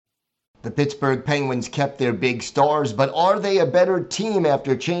The Pittsburgh Penguins kept their big stars, but are they a better team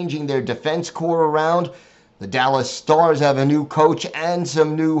after changing their defense core around? The Dallas Stars have a new coach and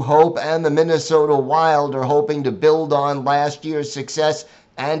some new hope, and the Minnesota Wild are hoping to build on last year's success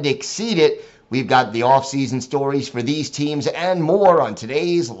and exceed it. We've got the offseason stories for these teams and more on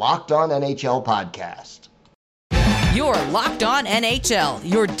today's Locked On NHL podcast. You're Locked On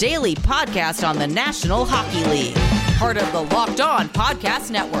NHL, your daily podcast on the National Hockey League. Part of the Locked On Podcast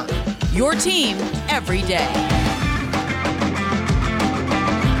Network, your team every day.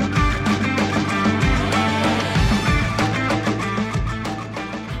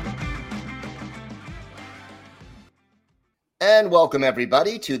 And welcome,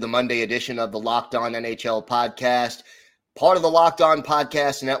 everybody, to the Monday edition of the Locked On NHL podcast, part of the Locked On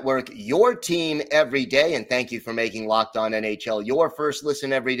Podcast Network, your team every day. And thank you for making Locked On NHL your first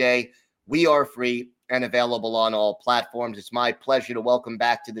listen every day. We are free and available on all platforms. It's my pleasure to welcome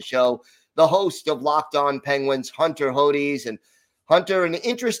back to the show the host of Locked On Penguins, Hunter Hodes. And Hunter, an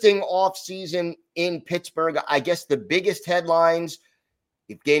interesting offseason in Pittsburgh. I guess the biggest headlines: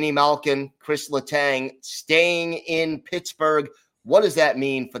 Evgeny Malkin, Chris Letang staying in Pittsburgh. What does that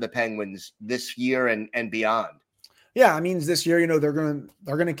mean for the Penguins this year and beyond? Yeah, it means this year, they're going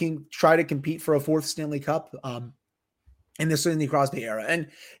to try to compete for a fourth Stanley Cup in the Sidney Crosby era. And,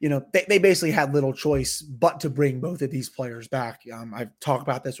 they basically had little choice but to bring both of these players back. I've talked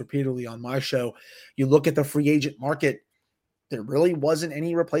about this repeatedly on my show. You look at the free agent market, there really wasn't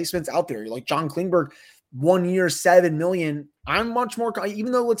any replacements out there. Like John Klingberg, 1 year, $7 million. I'm much more,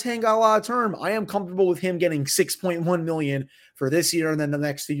 even though Letang got a lot of term, I am comfortable with him getting $6.1 million for this year and then the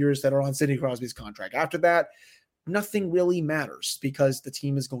next 2 years that are on Sidney Crosby's contract. After that, nothing really matters because the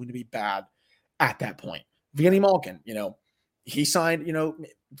team is going to be bad at that point. Evgeny Malkin, he signed,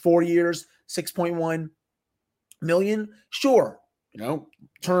 4 years, $6.1 million. Sure,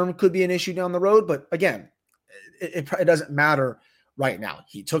 term could be an issue down the road, but again, it doesn't matter right now.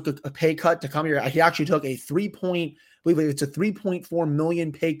 He took a pay cut to come here. He actually took a $3.4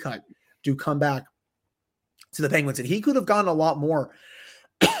 million pay cut to come back to the Penguins. And he could have gotten a lot more,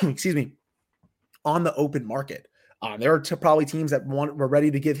 excuse me, on the open market. There are probably teams that were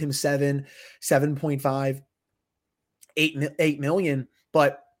ready to give him 7.5, 8 million.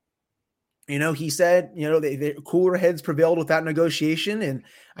 But, he said, they cooler heads prevailed with that negotiation. And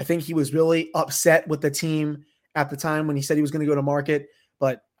I think he was really upset with the team at the time when he said he was going to go to market.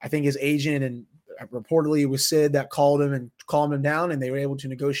 But I think his agent, and reportedly it was Sid, that called him and calmed him down, and they were able to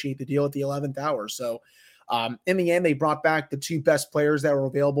negotiate the deal at the 11th hour. So in the end, they brought back the two best players that were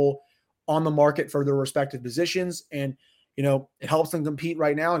available on the market for their respective positions. And, it helps them compete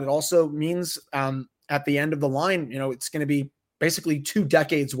right now. And it also means at the end of the line, it's going to be basically 2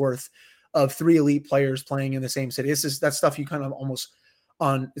 decades worth of 3 elite players playing in the same city. It's just that stuff you kind of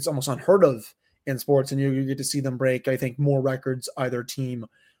it's almost unheard of in sports. And you get to see them break, I think, more records, either team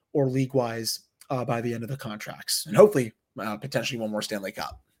or league wise, by the end of the contracts, and hopefully potentially one more Stanley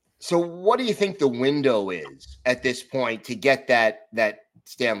Cup. So what do you think the window is at this point to get that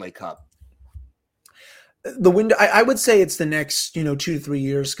Stanley Cup? The window, I would say it's the next, 2 to 3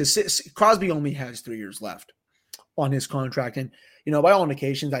 years, because Crosby only has 3 years left on his contract. And, by all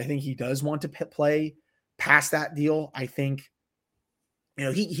indications, I think he does want to play past that deal. I think,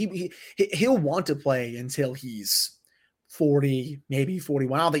 he'll want to play until he's 40, maybe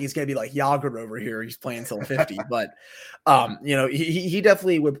 41. I don't think he's going to be like Yager over here. He's playing until 50, but, he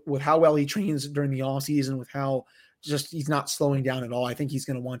definitely, with how well he trains during the offseason, with how just he's not slowing down at all, I think he's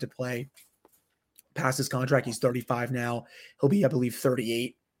going to want to play past his contract. He's 35 now. He'll be, I believe,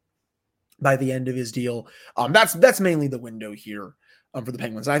 38 by the end of his deal. That's mainly the window here for the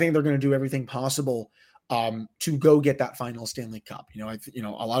Penguins. I think they're going to do everything possible to go get that final Stanley Cup. A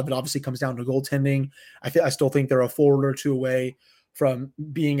lot of it obviously comes down to goaltending. I still think they're a forward or two away from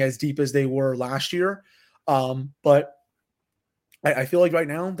being as deep as they were last year. But I feel like right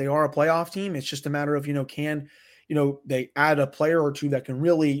now they are a playoff team. It's just a matter of, can they add a player or two that can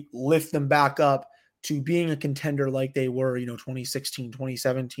really lift them back up to being a contender like they were, 2016,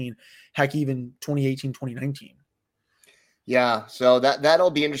 2017, heck, even 2018, 2019. Yeah, so that'll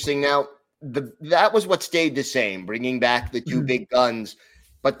be interesting. Now, that was what stayed the same, bringing back the two big guns,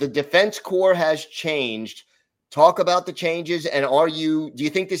 but the defense core has changed. Talk about the changes, and do you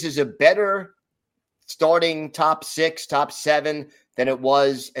think this is a better starting top 6, top 7 than it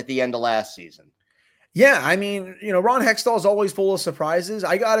was at the end of last season? Yeah, I mean, Ron Hextall is always full of surprises.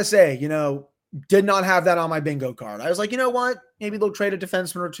 I got to say, did not have that on my bingo card. I was like, you know what? Maybe they'll trade a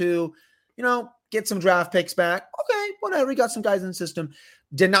defenseman or two, get some draft picks back. Okay, whatever. We got some guys in the system.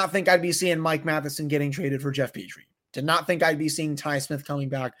 Did not think I'd be seeing Mike Matheson getting traded for Jeff Petrie. Did not think I'd be seeing Ty Smith coming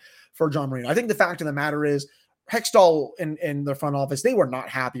back for John Marino. I think the fact of the matter is Hextall and the front office, they were not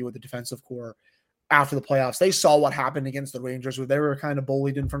happy with the defensive core after the playoffs. They saw what happened against the Rangers where they were kind of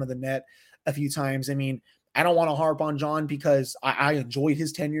bullied in front of the net a few times. I mean, I don't want to harp on John because I enjoyed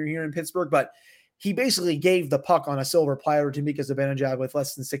his tenure here in Pittsburgh, but he basically gave the puck on a silver platter to Mika Zibanejad with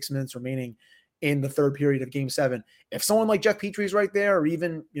less than 6 minutes remaining in the third period of Game 7. If someone like Jeff Petry's right there, or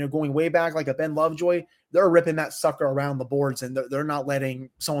even going way back like a Ben Lovejoy, they're ripping that sucker around the boards, and they're not letting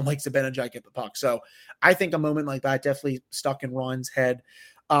someone like Zibanejad get the puck. So I think a moment like that definitely stuck in Ron's head.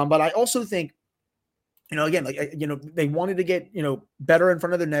 But I also think, again, they wanted to get better in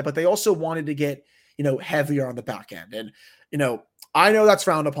front of the net, but they also wanted to get heavier on the back end. And I know that's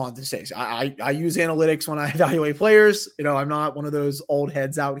frowned upon these days. I use analytics when I evaluate players. I'm not one of those old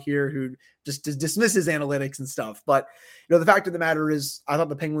heads out here who just dismisses analytics and stuff. But, the fact of the matter is I thought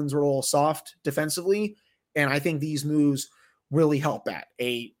the Penguins were a little soft defensively. And I think these moves really help that.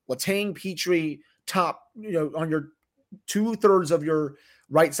 A Letang, Petry top, on your 2/3 of your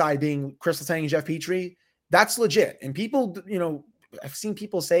right side being Chris Letang and Jeff Petry, that's legit. And people, I've seen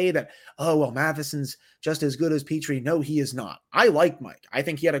people say that, oh, well, Matheson's just as good as Petry. No, he is not. I like Mike. I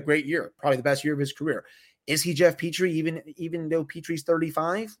think he had a great year, probably the best year of his career. Is he Jeff Petry, even though Petry's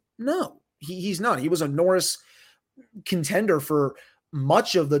 35? No, he's not. He was a Norris contender for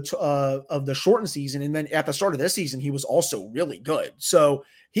much of the shortened season. And then at the start of this season, he was also really good. So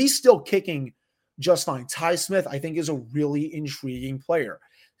he's still kicking just fine. Ty Smith, I think, is a really intriguing player.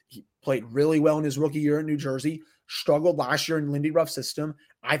 He played really well in his rookie year in New Jersey, struggled last year in Lindy Ruff's system.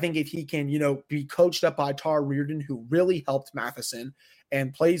 I think if he can, be coached up by Tar Reardon, who really helped Matheson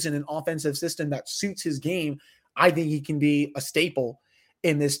and plays in an offensive system that suits his game, I think he can be a staple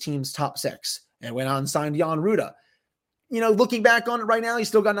in this team's top 6. And went on and signed Jan Ruda. Looking back on it right now, he's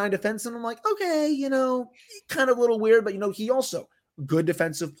still got 9 defense. And I'm like, okay, kind of a little weird, but he also good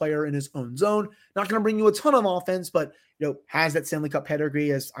defensive player in his own zone. Not going to bring you a ton of offense, but, has that Stanley Cup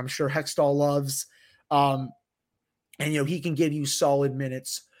pedigree, as I'm sure Hextall loves. And, he can give you solid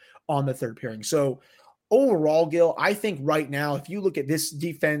minutes on the third pairing. So overall, Gil, I think right now, if you look at this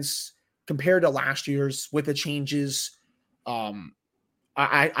defense compared to last year's with the changes,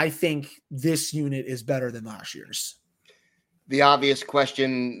 I think this unit is better than last year's. The obvious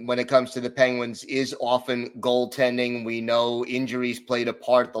question when it comes to the Penguins is often goaltending. We know injuries played a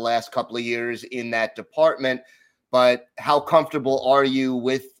part the last couple of years in that department, but how comfortable are you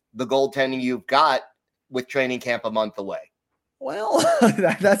with the goaltending you've got with training camp a month away? Well,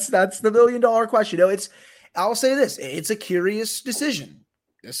 that's the $1 billion question. I'll say this, it's a curious decision.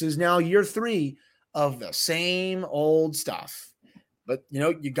 This is now year 3 of the same old stuff. But,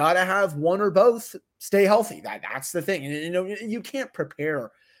 you got to have one or both stay healthy. That's the thing. And, you can't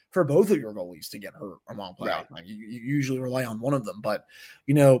prepare for both of your goalies to get hurt or not play. Right. You usually rely on one of them. But,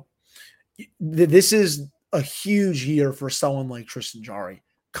 this is a huge year for someone like Tristan Jarry.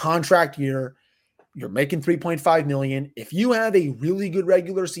 Contract year. You're making $3.5 million. If you have a really good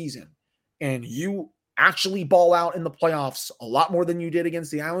regular season and you actually ball out in the playoffs a lot more than you did against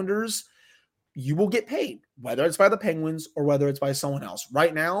the Islanders, you will get paid, whether it's by the Penguins or whether it's by someone else.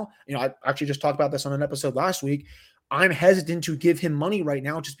 Right now, I actually just talked about this on an episode last week. I'm hesitant to give him money right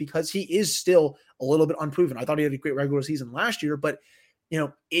now just because he is still a little bit unproven. I thought he had a great regular season last year, but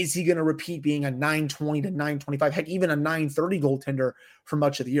is he going to repeat being a 920 to 925, heck, even a 930 goaltender for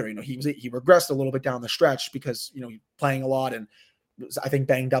much of the year? He regressed a little bit down the stretch because, he's playing a lot and was, I think,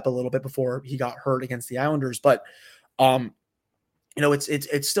 banged up a little bit before he got hurt against the Islanders. But,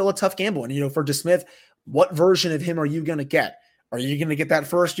 it's still a tough gamble. And, for DeSmith, what version of him are you going to get? Are you going to get that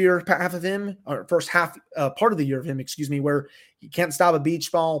first year half of him, or first half part of the year of him, where he can't stop a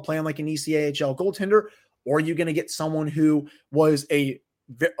beach ball playing like an ECAHL goaltender? Or are you going to get someone who was a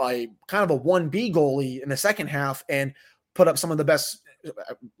kind of a 1B goalie in the second half and put up some of the best,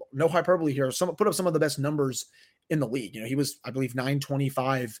 no hyperbole here, put up some of the best numbers in the league? He was, I believe,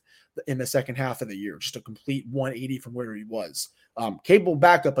 925 in the second half of the year, just a complete 180 from where he was. Capable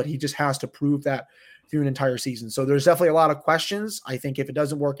backup, but he just has to prove that through an entire season. So there's definitely a lot of questions. I think if it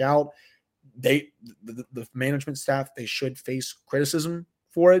doesn't work out, the management staff, they should face criticism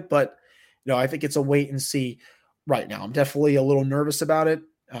for it. But, I think it's a wait and see right now. I'm definitely a little nervous about it.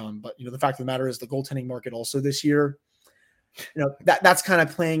 But, the fact of the matter is the goaltending market also this year, that's kind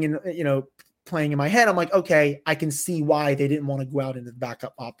of playing in my head. I'm like, okay, I can see why they didn't want to go out into the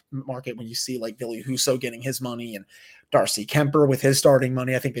backup market when you see like Billy Husso getting his money and Darcy Kemper with his starting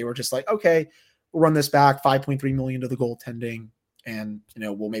money. I think they were just like, okay, we'll run this back, $5.3 million to the goaltending, and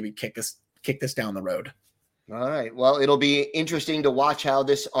we'll maybe kick this down the road. All right. Well, it'll be interesting to watch how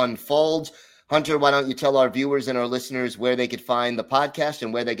this unfolds. Hunter, why don't you tell our viewers and our listeners where they could find the podcast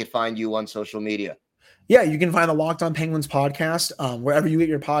and where they could find you on social media? Yeah, you can find the Locked On Penguins podcast wherever you get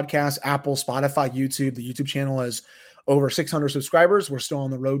your podcast, Apple, Spotify, YouTube. The YouTube channel has over 600 subscribers. We're still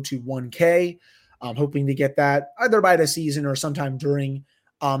on the road to 1K. I'm hoping to get that either by the season or sometime during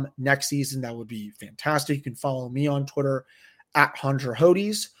next season. That would be fantastic. You can follow me on Twitter at Hunter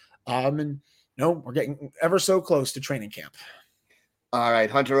Hodes. And we're getting ever so close to training camp. All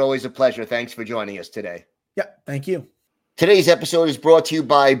right, Hunter, always a pleasure. Thanks for joining us today. Yeah, thank you. Today's episode is brought to you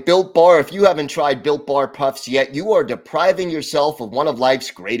by Built Bar. If you haven't tried Built Bar Puffs yet, you are depriving yourself of one of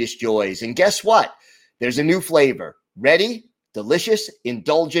life's greatest joys. And guess what? There's a new flavor. Ready? Delicious,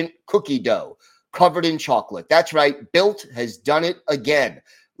 indulgent cookie dough covered in chocolate. That's right. Built has done it again.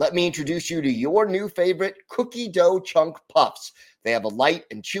 Let me introduce you to your new favorite cookie dough chunk puffs. They have a light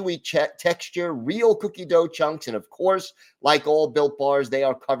and chewy texture, real cookie dough chunks, and of course, like all Built Bars, they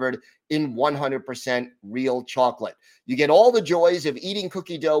are covered in 100% real chocolate. You get all the joys of eating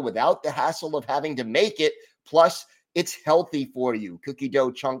cookie dough without the hassle of having to make it. Plus, it's healthy for you. Cookie dough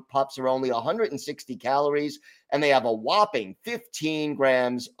chunk puffs are only 160 calories, and they have a whopping 15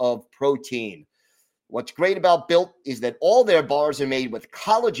 grams of protein. What's great about Built is that all their bars are made with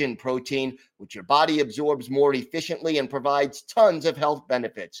collagen protein, which your body absorbs more efficiently and provides tons of health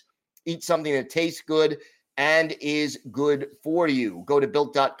benefits. Eat something that tastes good and is good for you. Go to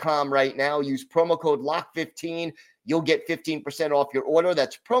Built.com right now. Use promo code LOCK15. You'll get 15% off your order.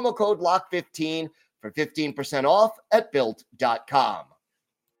 That's promo code LOCK15 for 15% off at Built.com.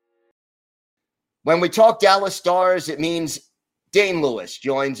 When we talk Dallas Stars, it means Dane Lewis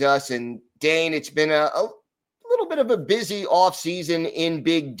joins us. And Dane, it's been a little bit of a busy offseason in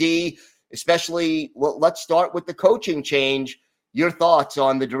Big D, especially, well, let's start with the coaching change. Your thoughts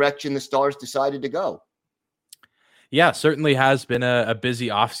on the direction the Stars decided to go? Yeah, certainly has been a busy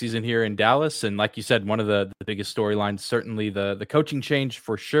offseason here in Dallas. And like you said, one of the biggest storylines, certainly the coaching change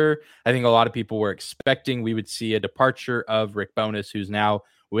for sure. I think a lot of people were expecting we would see a departure of Rick Bowness, who's now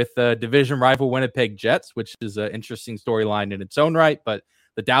with the division rival Winnipeg Jets, which is an interesting storyline in its own right. But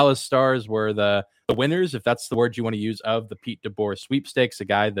the Dallas Stars were the winners, if that's the word you want to use, of the Pete DeBoer sweepstakes, a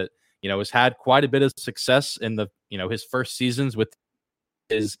guy that, has had quite a bit of success in the, his first seasons with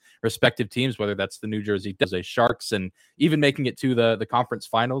his respective teams, whether that's the New Jersey Sharks and even making it to the conference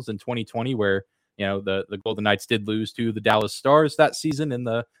finals in 2020, where, the Golden Knights did lose to the Dallas Stars that season in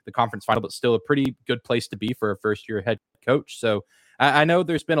the conference final, but still a pretty good place to be for a first-year head coach. So I know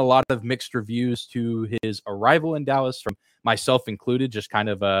there's been a lot of mixed reviews to his arrival in Dallas, from myself included, just kind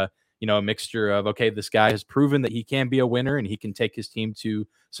of a mixture of, okay, this guy has proven that he can be a winner and he can take his team to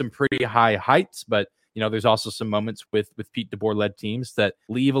some pretty high heights. But, there's also some moments with Pete DeBoer led teams that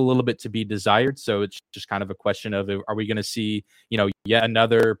leave a little bit to be desired. So it's just kind of a question of, are we going to see, yet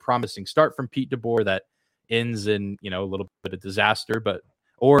another promising start from Pete DeBoer that ends in, a little bit of disaster,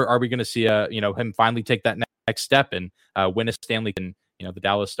 or are we going to see him finally take that next step and win a Stanley Cup? And, the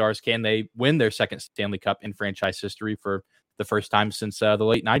Dallas Stars, can they win their second Stanley Cup in franchise history for the first time since the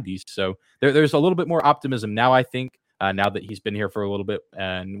late 90s? So there's a little bit more optimism now, I think, now that he's been here for a little bit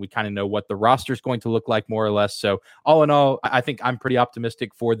and we kind of know what the roster is going to look like more or less. So all in all, I think I'm pretty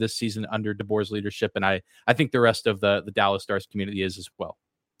optimistic for this season under DeBoer's leadership. And I think the rest of the Dallas Stars community is as well.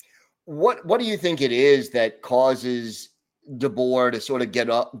 What do you think it is that causes DeBoer to sort of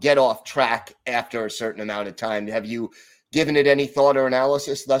get off track after a certain amount of time? Have you given it any thought or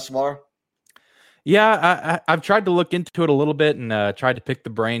analysis thus far? Yeah, I've tried to look into it a little bit and tried to pick the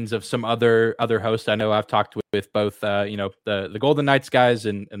brains of some other hosts. I know I've talked with both, the Golden Knights guys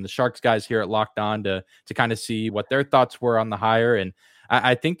and the Sharks guys here at Locked On to kind of see what their thoughts were on the hire. And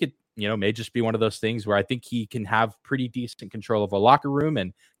I think it, may just be one of those things where I think he can have pretty decent control of a locker room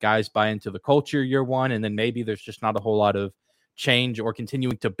and guys buy into the culture year one. And then maybe there's just not a whole lot of change or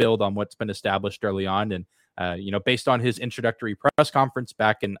continuing to build on what's been established early on. And, based on his introductory press conference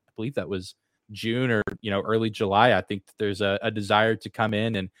back in, I believe that was June or early July, I think that there's a desire to come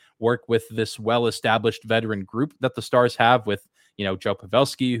in and work with this well-established veteran group that the Stars have with Joe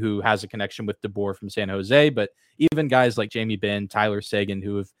Pavelski, who has a connection with DeBoer from San Jose, but even guys like Jamie Benn, Tyler Seguin,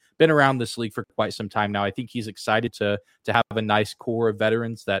 who have been around this league for quite some time now. I think he's excited to have a nice core of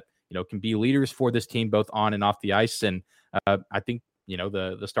veterans that can be leaders for this team both on and off the ice. And I think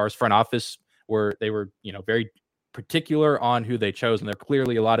the Stars front office were very particular on who they chose, and there are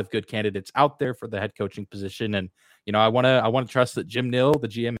clearly a lot of good candidates out there for the head coaching position. And I want to trust that Jim Nill, the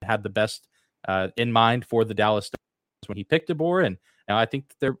GM, had the best in mind for the Dallas Stars when he picked DeBoer, and Now, I think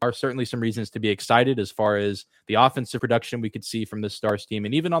there are certainly some reasons to be excited as far as the offensive production we could see from the Stars team,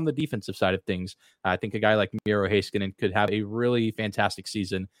 and even on the defensive side of things. I think a guy like Miro Heiskanen could have a really fantastic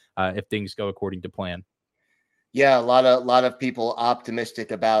season if things go according to plan. Yeah, a lot of people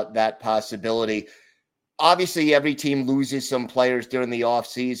optimistic about that possibility. Obviously, every team loses some players during the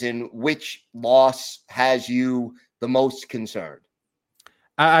offseason. Which loss has you the most concerned?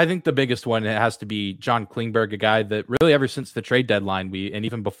 I think the biggest one has to be John Klingberg, a guy that really ever since the trade deadline, and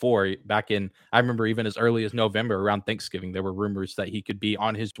even before, back in, I remember even as early as November around Thanksgiving, there were rumors that he could be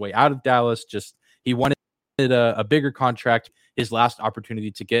on his way out of Dallas. Just he wanted a bigger contract, his last opportunity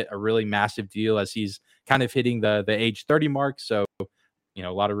to get a really massive deal as he's kind of hitting the age 30 mark. So, a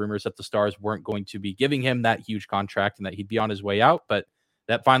lot of rumors that the Stars weren't going to be giving him that huge contract and that he'd be on his way out. But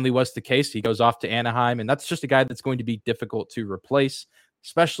that finally was the case. He goes off to Anaheim, and that's just a guy that's going to be difficult to replace,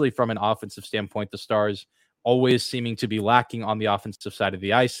 especially from an offensive standpoint. The Stars always seeming to be lacking on the offensive side of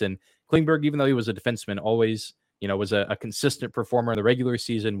the ice. And Klingberg, even though he was a defenseman, always, was a consistent performer in the regular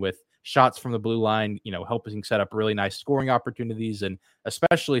season with shots from the blue line, helping set up really nice scoring opportunities, and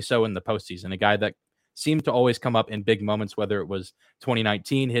especially so in the postseason. A guy that seemed to always come up in big moments, whether it was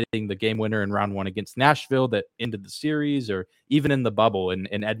 2019 hitting the game winner in round one against Nashville that ended the series, or even in the bubble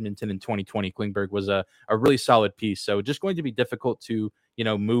in Edmonton in 2020. Klingberg was a really solid piece. So just going to be difficult to,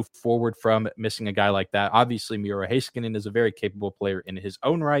 move forward from missing a guy like that. Obviously, Miro Heiskanen is a very capable player in his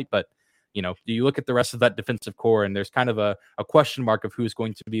own right, but do you look at the rest of that defensive core, and there's kind of a question mark of who's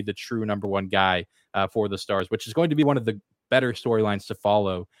going to be the true number one guy for the Stars, which is going to be one of the better storylines to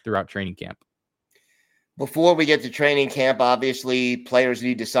follow throughout training camp. Before we get to training camp, obviously players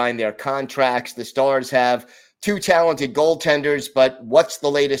need to sign their contracts. The Stars have two talented goaltenders, but what's the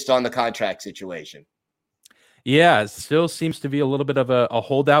latest on the contract situation? Yeah, it still seems to be a little bit of a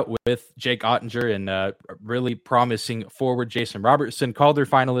holdout with Jake Oettinger and really promising forward Jason Robertson, Calder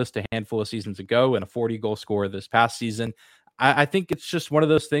finalist a handful of seasons ago and a 40-goal scorer this past season. I think it's just one of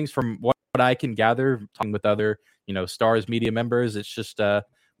those things from what I can gather, talking with other, Stars media members. It's just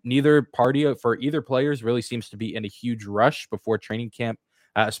neither party for either players really seems to be in a huge rush before training camp,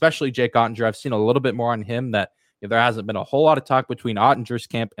 especially Jake Oettinger. I've seen a little bit more on him that there hasn't been a whole lot of talk between Ottinger's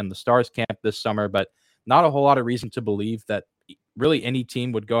camp and the Stars camp this summer, but not a whole lot of reason to believe that really any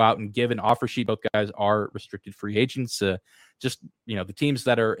team would go out and give an offer sheet. Both guys are restricted free agents. Just, the teams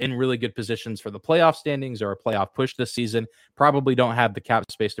that are in really good positions for the playoff standings or a playoff push this season probably don't have the cap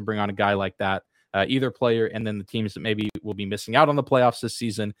space to bring on a guy like that, either player. And then the teams that maybe will be missing out on the playoffs this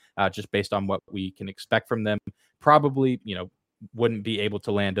season, just based on what we can expect from them, probably, wouldn't be able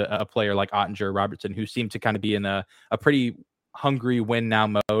to land a player like Oettinger or Robertson, who seem to kind of be in a pretty hungry win now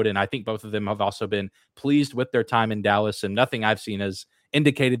mode. And I think both of them have also been pleased with their time in Dallas, and nothing I've seen has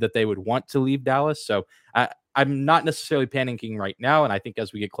indicated that they would want to leave Dallas. So I'm not necessarily panicking right now. And I think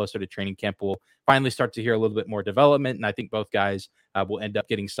as we get closer to training camp, we'll finally start to hear a little bit more development. And I think both guys will end up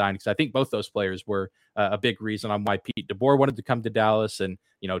getting signed, because I think both those players were a big reason on why Pete DeBoer wanted to come to Dallas. And,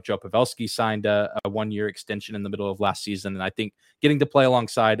 Joe Pavelski signed a 1-year extension in the middle of last season. And I think getting to play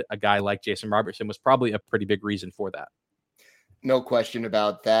alongside a guy like Jason Robertson was probably a pretty big reason for that. No question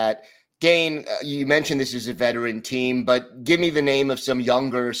about that. Dane, you mentioned this is a veteran team, but give me the name of some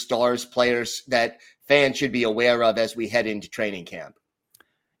younger Stars players that fans should be aware of as we head into training camp.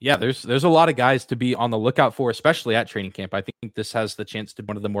 Yeah, there's a lot of guys to be on the lookout for, especially at training camp. I think this has the chance to be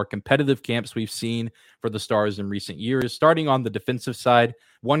one of the more competitive camps we've seen for the Stars in recent years. Starting on the defensive side,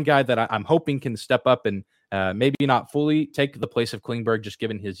 one guy that I'm hoping can step up and maybe not fully take the place of Klingberg, just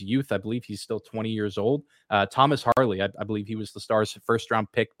given his youth. I believe he's still 20 years old. Thomas Harley, I believe he was the Stars'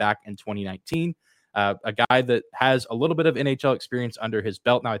 first-round pick back in 2019. A guy that has a little bit of NHL experience under his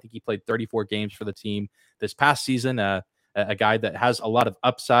belt now. I think he played 34 games for the team this past season. A guy that has a lot of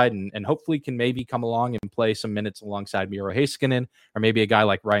upside and hopefully can maybe come along and play some minutes alongside Miro Heiskanen, or maybe a guy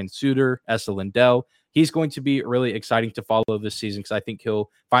like Ryan Suter, Esa Lindell. He's going to be really exciting to follow this season, because I think he'll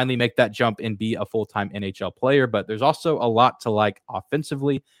finally make that jump and be a full-time NHL player. But there's also a lot to like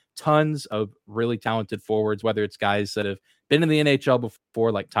offensively. Tons of really talented forwards, whether it's guys that have been in the NHL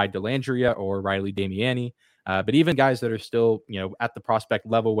before, like Ty Dellandrea or Riley Damiani, but even guys that are still, at the prospect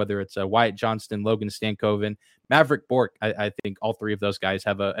level, whether it's Wyatt Johnston, Logan Stankoven, Maverick Bourque. I think all three of those guys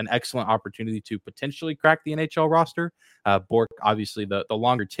have an excellent opportunity to potentially crack the NHL roster. Bourque, obviously, the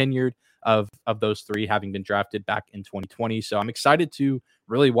longer tenured of those three, having been drafted back in 2020. So I'm excited to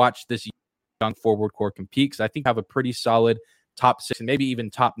really watch this young forward core compete, because I think I have a pretty solid top 6 and maybe even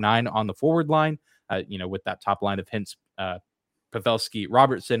top 9 on the forward line, with that top line of Hintz, Pavelski,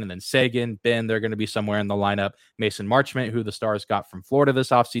 Robertson, and then Sagan. Ben, they're going to be somewhere in the lineup. Mason Marchment, who the Stars got from Florida this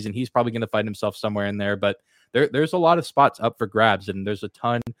offseason, he's probably going to find himself somewhere in there. But there's a lot of spots up for grabs, and there's a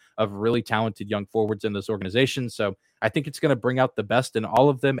ton of really talented young forwards in this organization. So I think it's going to bring out the best in all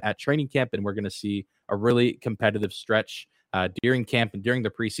of them at training camp, and we're going to see a really competitive stretch during camp and during the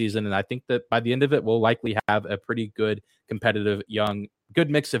preseason. And I think that by the end of it, we'll likely have a pretty good competitive good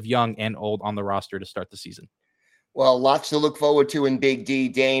mix of young and old on the roster to start the season. Well, lots to look forward to in Big D.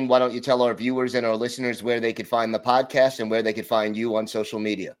 Dane, why don't you tell our viewers and our listeners where they could find the podcast and where they could find you on social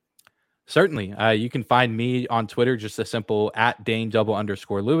media? Certainly. You can find me on Twitter, just a simple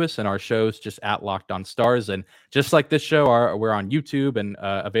 @Dane_Lewis, and our show's just @LockedOnStars. And just like this show, we're on YouTube and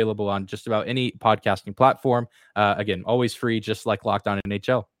available on just about any podcasting platform. Again, always free, just like Locked On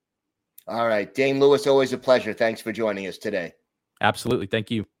NHL. All right. Dane Lewis, always a pleasure. Thanks for joining us today. Absolutely.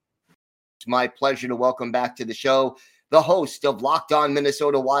 Thank you. It's my pleasure to welcome back to the show the host of Locked On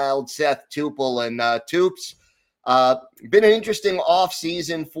Minnesota Wild, Seth Tupel. And Tupes, been an interesting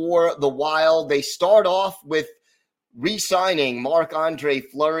offseason for the Wild. They start off with re-signing Marc-Andre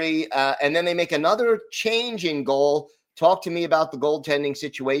Fleury, and then they make another change in goal. Talk to me about the goaltending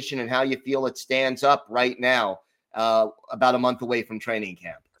situation and how you feel it stands up right now, about a month away from training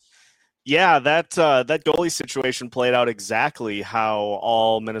camp. Yeah, that goalie situation played out exactly how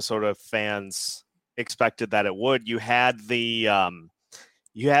all Minnesota fans expected that it would. You had the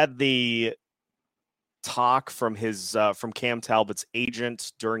talk from from Cam Talbot's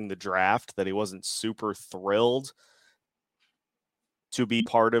agent during the draft that he wasn't super thrilled to be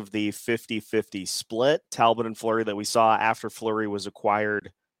part of the 50-50 split, Talbot and Fleury, that we saw after Fleury was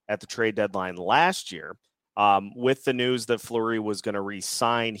acquired at the trade deadline last year. With the news that Fleury was going to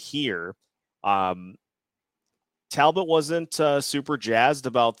re-sign here, Talbot wasn't super jazzed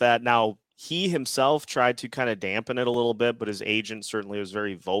about that. Now, he himself tried to kind of dampen it a little bit, but his agent certainly was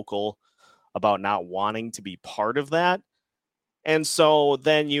very vocal about not wanting to be part of that. And so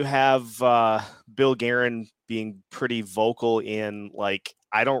then you have Bill Guerin being pretty vocal in, like,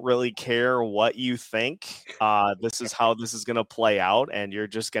 I don't really care what you think. This is how this is going to play out, and you're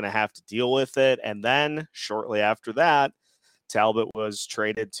just going to have to deal with it. And then shortly after that, Talbot was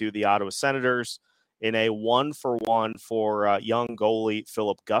traded to the Ottawa Senators in a 1-for-1 for young goalie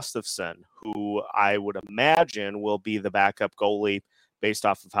Philip Gustafsson, who I would imagine will be the backup goalie based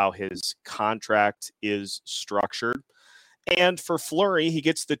off of how his contract is structured. And for Fleury, he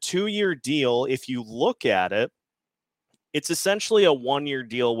gets the 2-year deal. If you look at it, it's essentially a 1-year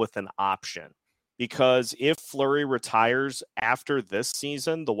deal with an option, because if Fleury retires after this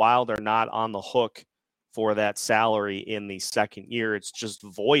season, the Wild are not on the hook for that salary in the second year. It's just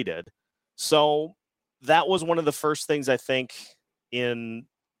voided. So that was one of the first things I think in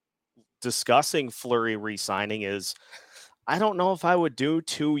discussing Fleury re-signing is, I don't know if I would do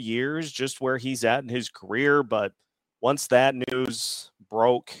 2 years just where he's at in his career, but once that news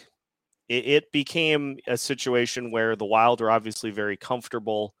broke, it became a situation where the Wild are obviously very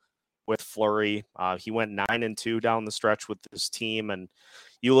comfortable with Fleury. He went 9-2 down the stretch with this team, and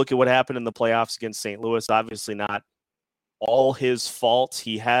you look at what happened in the playoffs against St. Louis, obviously not all his fault.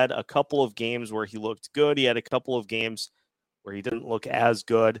 He had a couple of games where he looked good. He had a couple of games where he didn't look as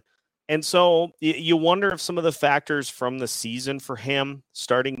good. And so you wonder if some of the factors from the season for him,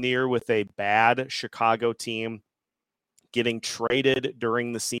 starting the year with a bad Chicago team, getting traded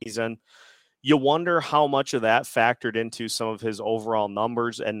during the season, you wonder how much of that factored into some of his overall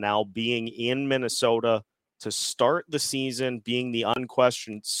numbers, and now being in Minnesota to start the season, being the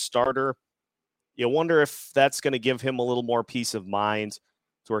unquestioned starter, you wonder if that's going to give him a little more peace of mind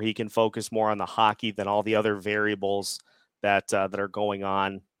to where he can focus more on the hockey than all the other variables that are going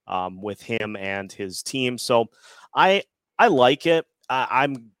on with him and his team. So I like it.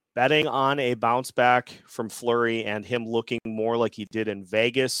 I'm betting on a bounce back from Fleury and him looking more like he did in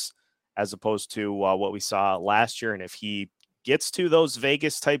Vegas as opposed to what we saw last year. And if he gets to those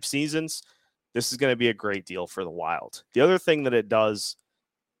Vegas type seasons, this is going to be a great deal for the Wild. The other thing that it does,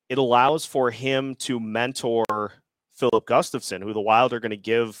 it allows for him to mentor Philip Gustafsson, who the Wild are going to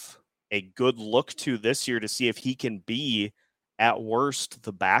give a good look to this year to see if he can be, at worst,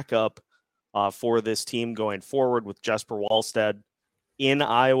 the backup for this team going forward, with Jesper Wallstedt in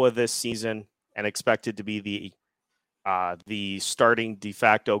Iowa this season and expected to be the starting de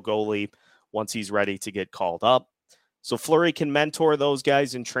facto goalie once he's ready to get called up. So Fleury can mentor those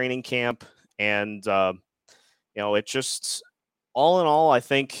guys in training camp. And, it just, all in all, I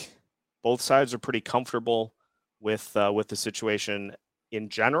think both sides are pretty comfortable with the situation in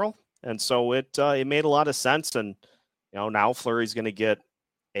general. And so it made a lot of sense. And, now Fleury's going to get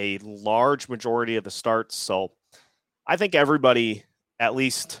a large majority of the starts. So I think everybody, at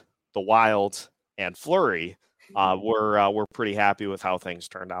least the Wild and Fleury, we're pretty happy with how things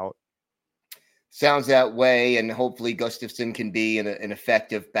turned out. Sounds that way, and hopefully Gustafsson can be an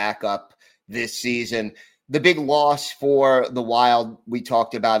effective backup this season. The big loss for the Wild, we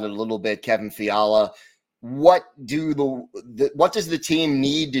talked about it a little bit, Kevin Fiala. What does the team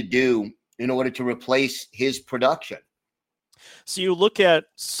need to do in order to replace his production? So you look at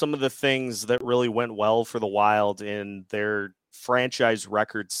some of the things that really went well for the Wild in their franchise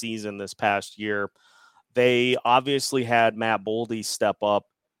record season this past year. They obviously had Matt Boldy step up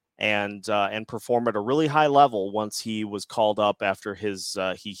and perform at a really high level once he was called up after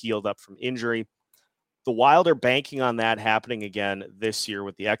he healed up from injury. The Wild are banking on that happening again this year,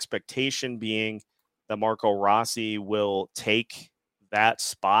 with the expectation being that Marco Rossi will take that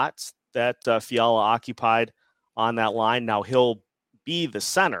spot that Fiala occupied on that line. Now, he'll be the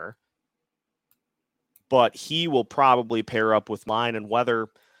center, but he will probably pair up with line, and whether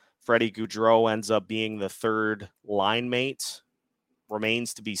Freddie Gaudreau ends up being the third line mate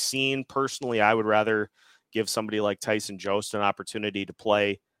remains to be seen. Personally, I would rather give somebody like Tyson Jost an opportunity to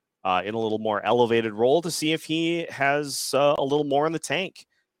play in a little more elevated role to see if he has a little more in the tank.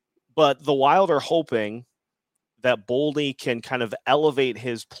 But the Wild are hoping that Boldy can kind of elevate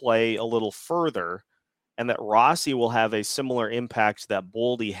his play a little further, and that Rossi will have a similar impact that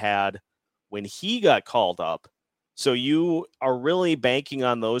Boldy had when he got called up. So you are really banking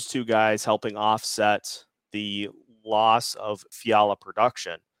on those two guys helping offset the loss of Fiala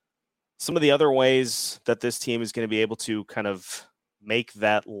production. Some of the other ways that this team is going to be able to kind of make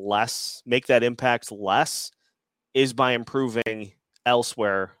that impact less is by improving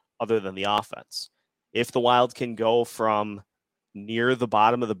elsewhere other than the offense. If the Wild can go from near the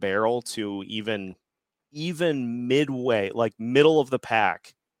bottom of the barrel to even midway, like middle of the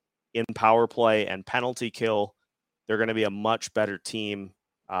pack in power play and penalty kill, they're going to be a much better team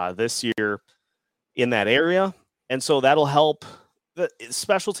this year in that area. And so that'll help. The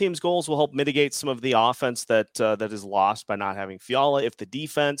special teams goals will help mitigate some of the offense that is lost by not having Fiala. If the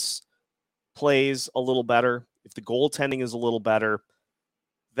defense plays a little better, if the goaltending is a little better,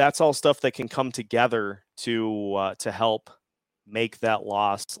 that's all stuff that can come together to help make that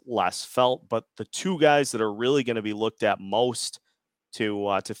loss less felt. But the two guys that are really going to be looked at most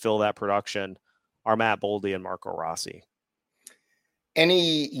to fill that production are Matt Boldy and Marco Rossi.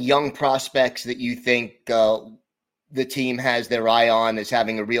 Any young prospects that you think the team has their eye on as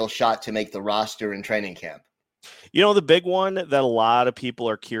having a real shot to make the roster in training camp? You know, the big one that a lot of people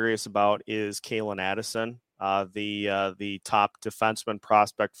are curious about is Calen Addison, the top defenseman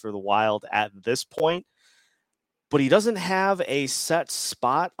prospect for the Wild at this point. But he doesn't have a set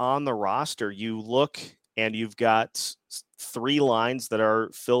spot on the roster. You look and you've got three lines that are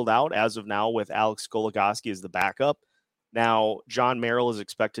filled out as of now with Alex Goligoski as the backup. Now, John Merrill is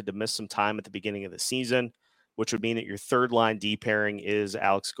expected to miss some time at the beginning of the season, which would mean that your third line D pairing is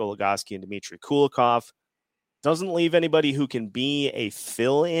Alex Goligoski and Dmitry Kulikov. Doesn't leave anybody who can be a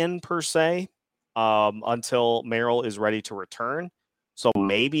fill-in per se until Merrill is ready to return. So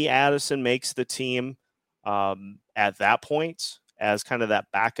maybe Addison makes the team at that point as kind of that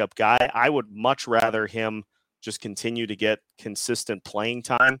backup guy. I would much rather him just continue to get consistent playing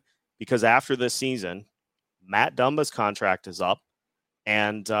time, because after this season, Matt Dumba's contract is up,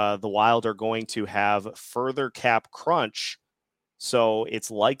 and the Wild are going to have further cap crunch. So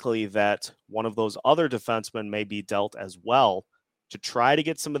it's likely that one of those other defensemen may be dealt as well to try to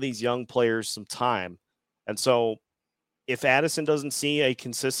get some of these young players some time. And so if Addison doesn't see a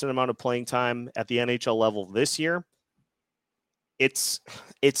consistent amount of playing time at the NHL level this year, it's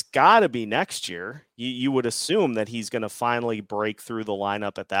got to be next year. You would assume that he's going to finally break through the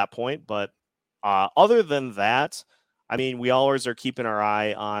lineup at that point. But other than that, I mean, we always are keeping our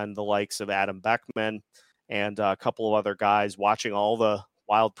eye on the likes of Adam Beckman and a couple of other guys, watching all the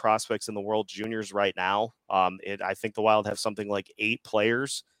Wild prospects in the World Juniors right now. I think the Wild have something like 8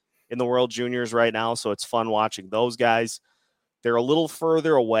 players in the World Juniors right now, so it's fun watching those guys. They're a little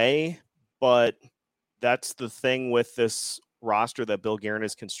further away, but that's the thing with this roster that Bill Guerin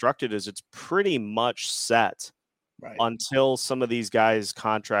has constructed, is it's pretty much set until some of these guys'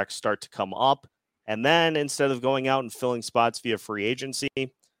 contracts start to come up. And then instead of going out and filling spots via free agency,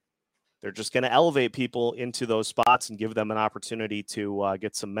 they're just going to elevate people into those spots and give them an opportunity to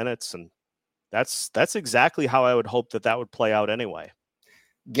get some minutes. And that's exactly how I would hope that would play out anyway.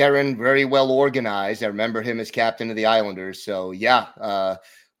 Guerin, very well organized. I remember him as captain of the Islanders. So, yeah,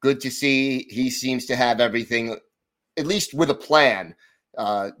 good to see. He seems to have everything, at least with a plan,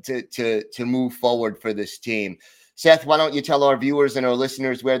 to move forward for this team. Seth, why don't you tell our viewers and our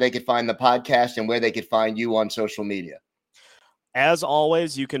listeners where they could find the podcast and where they could find you on social media? As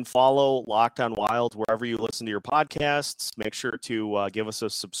always, you can follow Locked On Wild wherever you listen to your podcasts. Make sure to give us a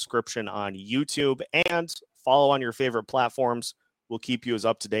subscription on YouTube and follow on your favorite platforms. We'll keep you as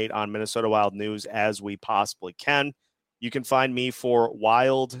up to date on Minnesota Wild news as we possibly can. You can find me for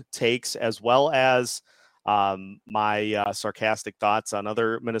Wild takes as well as my sarcastic thoughts on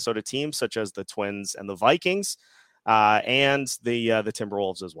other Minnesota teams such as the Twins and the Vikings and the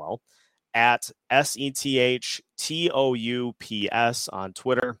Timberwolves as well. At SETHTOUPS on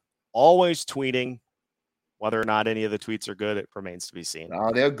Twitter. Always tweeting. Whether or not any of the tweets are good, it remains to be seen.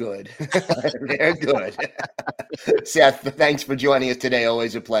 Oh, they're good. They're good. Seth, thanks for joining us today.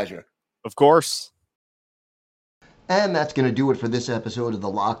 Always a pleasure. Of course. And that's going to do it for this episode of the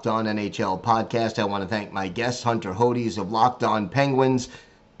Locked On NHL podcast. I want to thank my guests, Hunter Hodes of Locked On Penguins,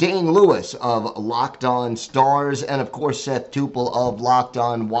 Dane Lewis of Locked On Stars, and of course Seth Tupel of Locked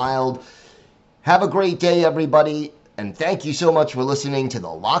On Wild. Have a great day, everybody, and thank you so much for listening to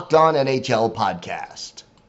the Locked On NHL podcast.